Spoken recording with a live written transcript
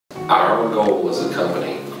Our goal as a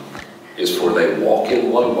company is for they walk in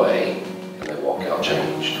one way and they walk out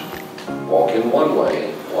changed. Walk in one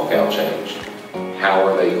way, walk out changed. How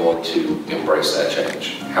are they going to embrace that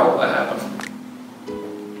change? How will that happen?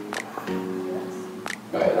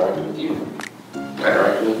 By interacting with you. By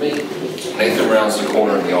interacting with me. Nathan rounds the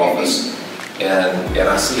corner in the office, and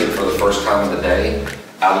I see him for the first time of the day.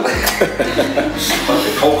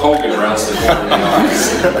 Hulk Hogan rounds the corner in the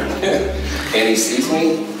office, and he sees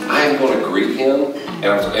me. I am going to greet him,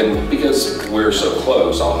 and because we're so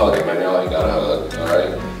close, I'll hug him. I know I ain't got a hug, all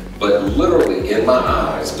right? But literally in my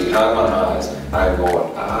eyes, behind my eyes, I'm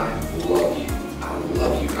going, I love you. I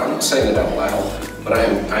love you. I'm not saying it out loud, but I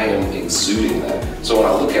am exuding that. So when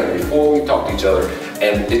I look at him, before we talk to each other,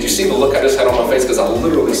 and did you see the look I just had on my face? Because I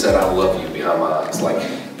literally said, I love you behind my eyes. Like,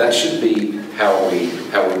 that should be how we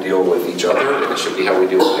deal with each other, and it should be how we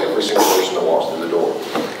deal with every single person that walks through the door.